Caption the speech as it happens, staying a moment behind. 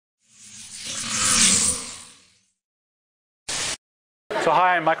So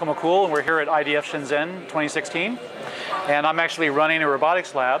hi, I'm Michael McCool, and we're here at IDF Shenzhen 2016. And I'm actually running a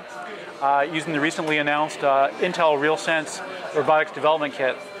robotics lab using the recently announced Intel RealSense Robotics Development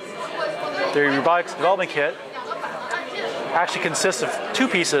Kit. The Robotics Development Kit actually consists of two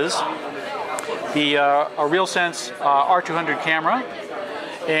pieces. A RealSense R200 camera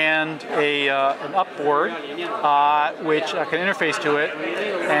and an upboard which can interface to it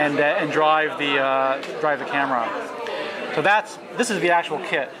and drive the camera. So this is the actual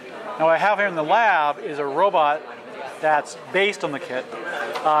kit. Now what I have here in the lab is a robot that's based on the kit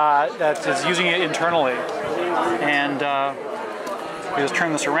that is using it internally. And we just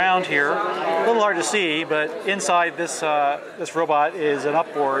turn this around here. A little hard to see, but inside this robot is an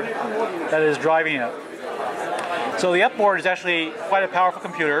upboard that is driving it. So the upboard is actually quite a powerful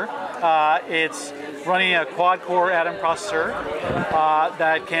computer. It's running a quad-core Atom processor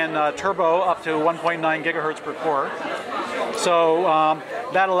that can turbo up to 1.9 gigahertz per core. So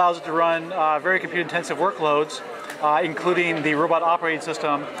that allows it to run very compute-intensive workloads, including the robot operating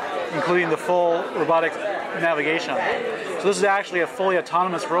system, including the full robotic navigation. So this is actually a fully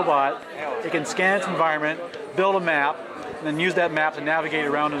autonomous robot. It can scan its environment, build a map, and then use that map to navigate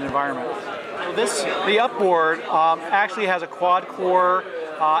around an environment. The upboard actually has a quad-core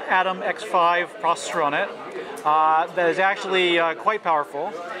Atom X5 processor on it that is actually quite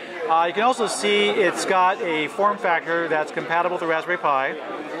powerful. You can also see it's got a form factor that's compatible with the Raspberry Pi,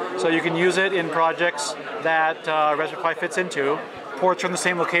 so you can use it in projects that Raspberry Pi fits into. Ports are in the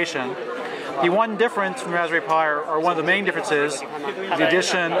same location. The one difference from Raspberry Pi, or one of the main differences, is the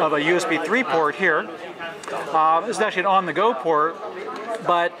addition of a USB 3 port here. This is actually an on-the-go port,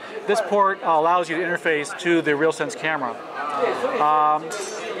 but this port allows you to interface to the RealSense camera.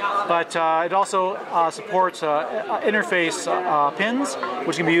 But it also supports interface pins,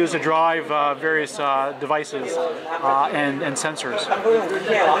 which can be used to drive various devices and sensors.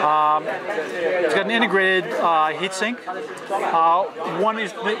 It's got an integrated heatsink. One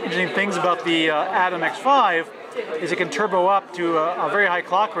of the interesting things about the Atom X5 is it can turbo up to very high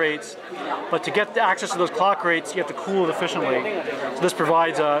clock rates, but to get access to those clock rates, you have to cool it efficiently. So this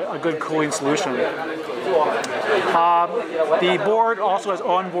provides a good cooling solution. The board also has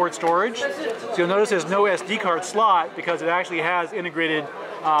onboard storage. So you'll notice there's no SD card slot because it actually has integrated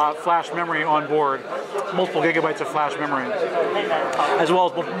flash memory on board, multiple gigabytes of flash memory, as well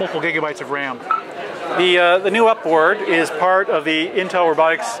as multiple gigabytes of RAM. The new upboard is part of the Intel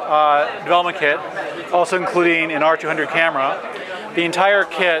Robotics development kit, also including an R200 camera. The entire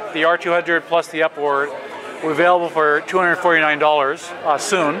kit, the R200 plus the upboard, will be available for $249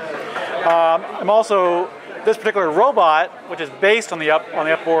 soon. This particular robot, which is based on the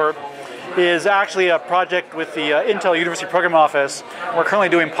upboard, is actually a project with the Intel University Program Office. We're currently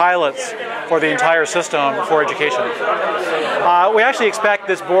doing pilots for the entire system for education. We actually expect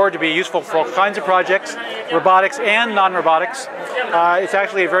this board to be useful for all kinds of projects, robotics and non-robotics. It's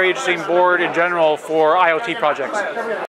actually a very interesting board in general for IoT projects.